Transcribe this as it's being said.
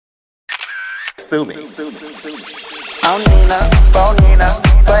Sue me. Bonina, Bonina,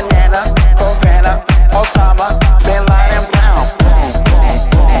 banana, Havana, Osama, Bin Laden, Brown.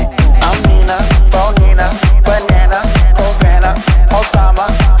 Bonina, Bonina, banana, Havana, Osama,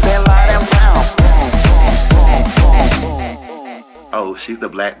 Bin Laden, Brown. Oh, she's the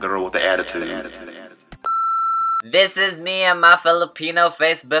black girl with the attitude. This is me and my Filipino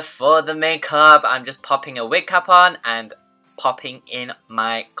face before the makeup. I'm just popping a wig cap on and popping in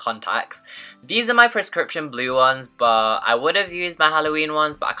my contacts. These are my prescription blue ones, but I would have used my Halloween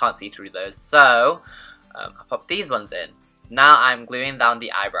ones, but I can't see through those. So, I popped these ones in. Now I'm gluing down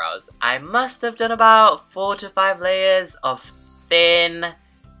the eyebrows. I must have done about 4 to 5 layers of thin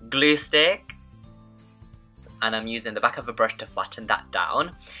glue stick. And I'm using the back of a brush to flatten that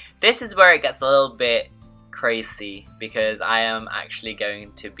down. This is where it gets a little bit crazy because I am actually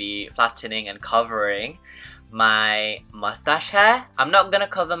going to be flattening and covering my mustache hair. I'm not going to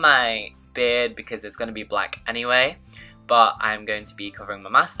cover my beard because it's going to be black anyway, but I'm going to be covering my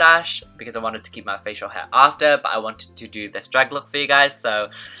mustache because I wanted to keep my facial hair after, but I wanted to do this drag look for you guys, so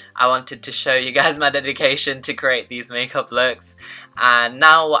I wanted to show you guys my dedication to create these makeup looks. And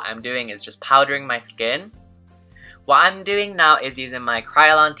now what I'm doing is just powdering my skin. What I'm doing now is using my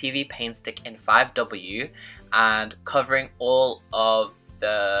Kryolan TV Paint Stick in 5W and covering all of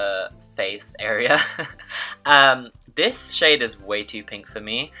the face area. This shade is way too pink for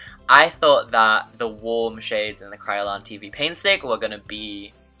me. I thought that the warm shades in the Kryolan TV Paint Stick were going to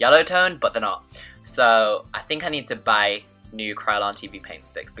be yellow toned, but they're not. So I think I need to buy new Kryolan TV Paint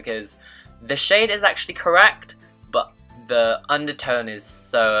Sticks because the shade is actually correct, but the undertone is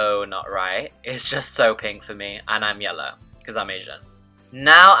so not right. It's just so pink for me, and I'm yellow because I'm Asian.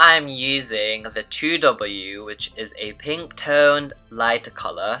 Now I'm using the 2W, which is a pink toned lighter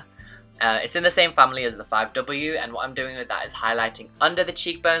color. It's in the same family as the 5W, and what I'm doing with that is highlighting under the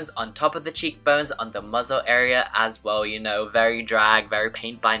cheekbones, on top of the cheekbones, on the muzzle area as well, you know, very drag, very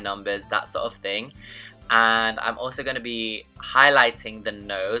paint by numbers, that sort of thing. And I'm also going to be highlighting the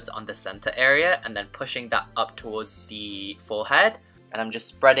nose on the center area and then pushing that up towards the forehead. And I'm just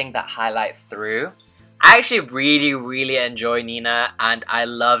spreading that highlight through. I actually really enjoy Nina, and I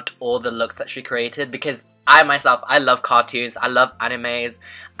loved all the looks that she created because I love cartoons, I love animes,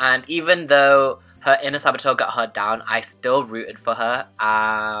 and even though her inner saboteur got her down, I still rooted for her,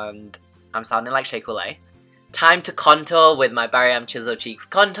 and I'm sounding like Shea Coulee. Time to contour with my Barry M Chisel Cheeks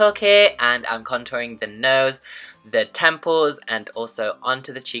contour kit, and I'm contouring the nose, the temples, and also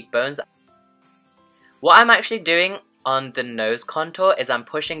onto the cheekbones. What I'm actually doing on the nose contour is I'm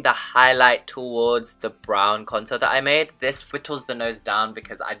pushing the highlight towards the brown contour that I made. This whittles the nose down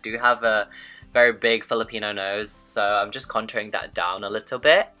because I do have a very big Filipino nose, so I'm just contouring that down a little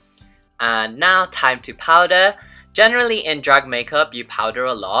bit. And now time to powder. Generally in drag makeup you powder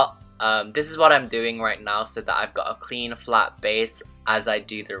a lot. This is what I'm doing right now so that I've got a clean flat base as I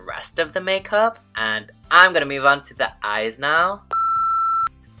do the rest of the makeup. And I'm going to move on to the eyes now.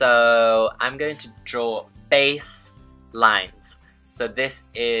 So I'm going to draw face lines. So this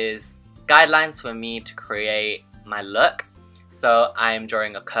is guidelines for me to create my look. So I'm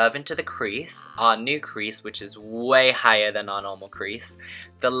drawing a curve into the crease, our new crease, which is way higher than our normal crease.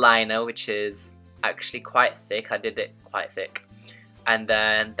 The liner, which is actually quite thick, I did it quite thick. And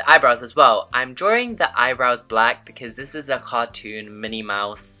then the eyebrows as well. I'm drawing the eyebrows black because this is a cartoon Minnie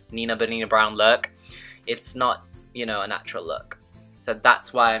Mouse, Nina Bonina Brown look. It's not, you know, a natural look. So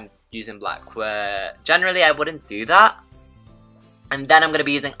that's why I'm using black, where generally I wouldn't do that. And then I'm going to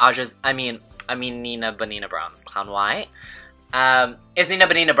be using Nina Bonina Brown's Clown White. It's Nina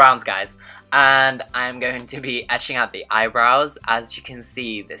Bonina Brown's, guys. And I'm going to be etching out the eyebrows. As you can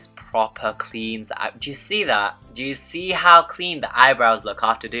see, this proper cleans the eye. Do you see that? Do you see how clean the eyebrows look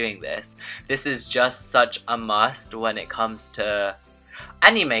after doing this? This is just such a must when it comes to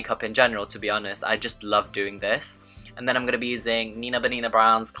any makeup in general, to be honest. I just love doing this. And then I'm going to be using Nina Bonina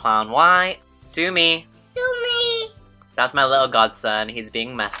Brown's Clown White. Sue me. Sue me. That's my little godson, he's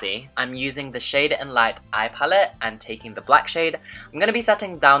being messy. I'm using the Shade and Light eye palette and taking the black shade. I'm going to be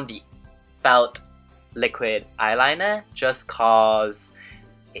setting down the Felt liquid eyeliner just cause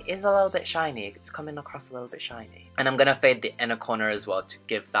it is a little bit shiny. It's coming across a little bit shiny. And I'm going to fade the inner corner as well to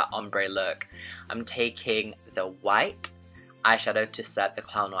give that ombre look. I'm taking the white eyeshadow to set the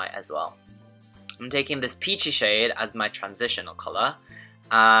Clown White as well. I'm taking this peachy shade as my transitional color.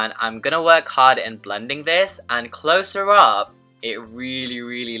 And I'm gonna work hard in blending this, and closer up it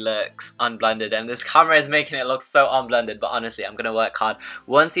really looks unblended, and this camera is making it look so unblended, but honestly I'm gonna work hard.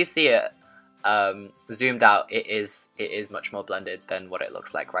 Once you see it zoomed out, it is much more blended than what it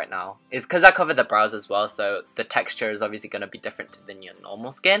looks like right now. It's because I covered the brows as well, so the texture is obviously going to be different than your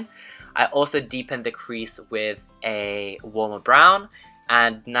normal skin. I also deepened the crease with a warmer brown,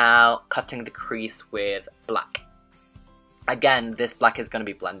 and now cutting the crease with black. Again, this black is going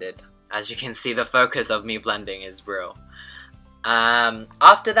to be blended. As you can see, the focus of me blending is real.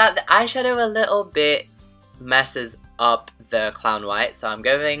 After that, the eyeshadow a little bit messes up the Clown White, so I'm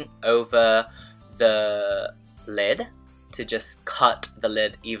going over the lid to just cut the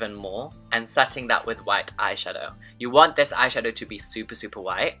lid even more and setting that with white eyeshadow. You want this eyeshadow to be super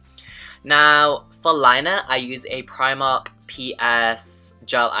white. Now for liner, I use a Primark PS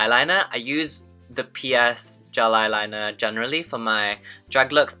gel eyeliner. I use the PS gel eyeliner generally for my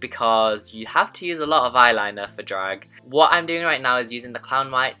drag looks because you have to use a lot of eyeliner for drag. What I'm doing right now is using the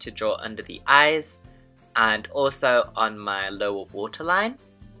Clown White to draw under the eyes and also on my lower waterline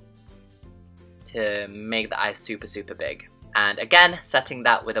to make the eyes super big. And again, setting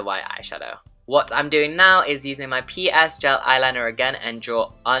that with a white eyeshadow. What I'm doing now is using my PS gel eyeliner again and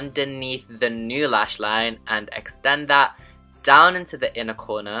draw underneath the new lash line and extend that down into the inner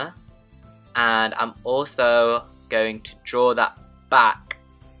corner. And I'm also going to draw that back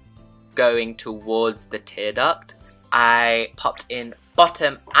going towards the tear duct. I popped in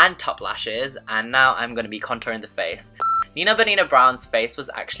bottom and top lashes, and now I'm going to be contouring the face. Nina Bonina Brown's face was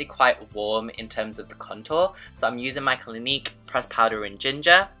actually quite warm in terms of the contour, so I'm using my Clinique pressed powder in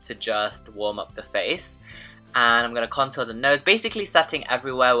ginger to just warm up the face. And I'm going to contour the nose, basically setting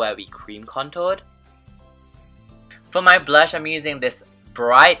everywhere where we cream contoured. For my blush, I'm using this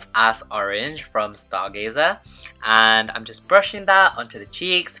bright ass orange from Stargazer, and I'm just brushing that onto the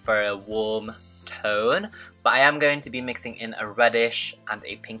cheeks for a warm tone. But I am going to be mixing in a reddish and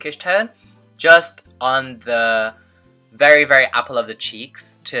a pinkish tone just on the very apple of the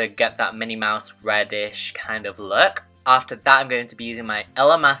cheeks to get that Minnie Mouse reddish kind of look. After that, I'm going to be using my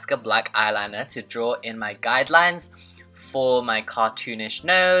Illamasqua black eyeliner to draw in my guidelines for my cartoonish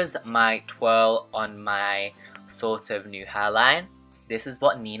nose, my twirl on my sort of new hairline. This is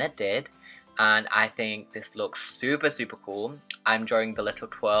what Nina did, and I think this looks super cool. I'm drawing the little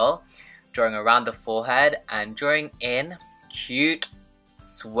twirl, drawing around the forehead, and drawing in cute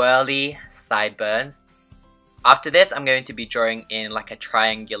swirly sideburns. After this, I'm going to be drawing in like a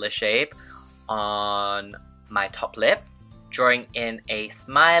triangular shape on my top lip, drawing in a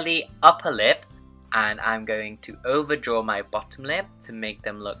smiley upper lip, and I'm going to overdraw my bottom lip to make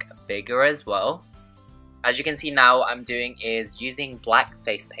them look bigger as well. As you can see now, what I'm doing is using black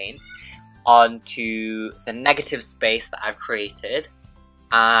face paint onto the negative space that I've created.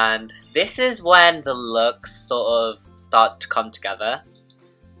 And this is when the look sort of starts to come together.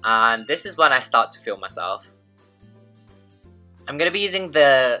 And this is when I start to feel myself. I'm going to be using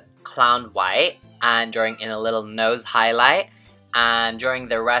the Clown White and drawing in a little nose highlight and drawing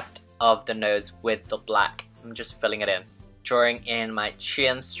the rest of the nose with the black. I'm just filling it in. Drawing in my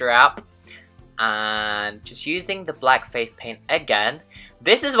chin strap and just using the black face paint again.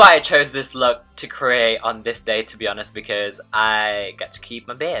 This is why I chose this look to create on this day, to be honest, because I get to keep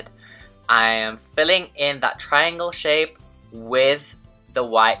my beard. I am filling in that triangle shape with the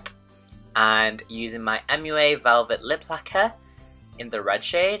white and using my MUA Velvet Lip Lacquer in the red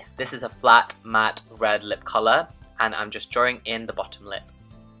shade. This is a flat matte red lip color, and I'm just drawing in the bottom lip.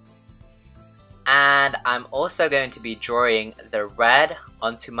 And I'm also going to be drawing the red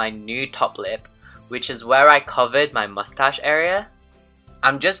onto my new top lip, which is where I covered my mustache area.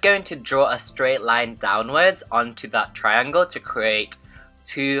 I'm just going to draw a straight line downwards onto that triangle to create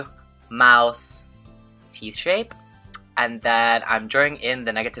two mouse teeth shape. And then I'm drawing in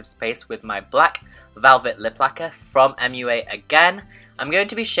the negative space with my black velvet lip lacquer from MUA again. I'm going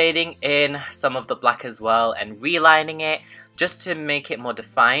to be shading in some of the black as well and relining it just to make it more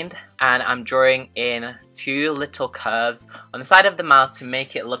defined. And I'm drawing in two little curves on the side of the mouth to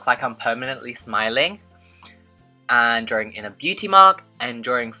make it look like I'm permanently smiling. And drawing in a beauty mark and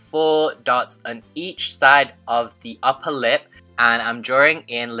drawing 4 dots on each side of the upper lip. And I'm drawing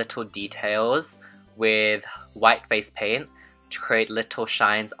in little details with white face paint to create little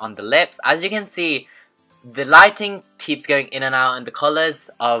shines on the lips. As you can see, the lighting keeps going in and out and the colors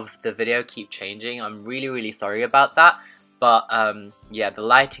of the video keep changing. I'm really sorry about that. But yeah, the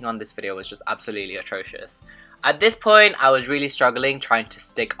lighting on this video was just absolutely atrocious. At this point, I was really struggling trying to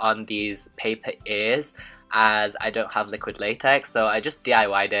stick on these paper ears as I don't have liquid latex, so I just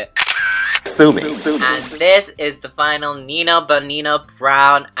DIY'd it. Sue me. And this is the final Nina Bonina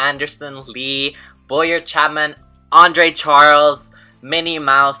Brown, Anderson Lee, Boyer Chapman, Andre Charles, Minnie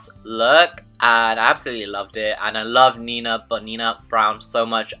Mouse look, and I absolutely loved it. And I love Nina Bonina Brown so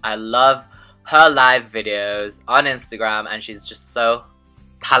much. I love her live videos on Instagram, and she's just so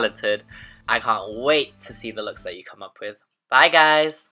talented. I can't wait to see the looks that you come up with. Bye guys!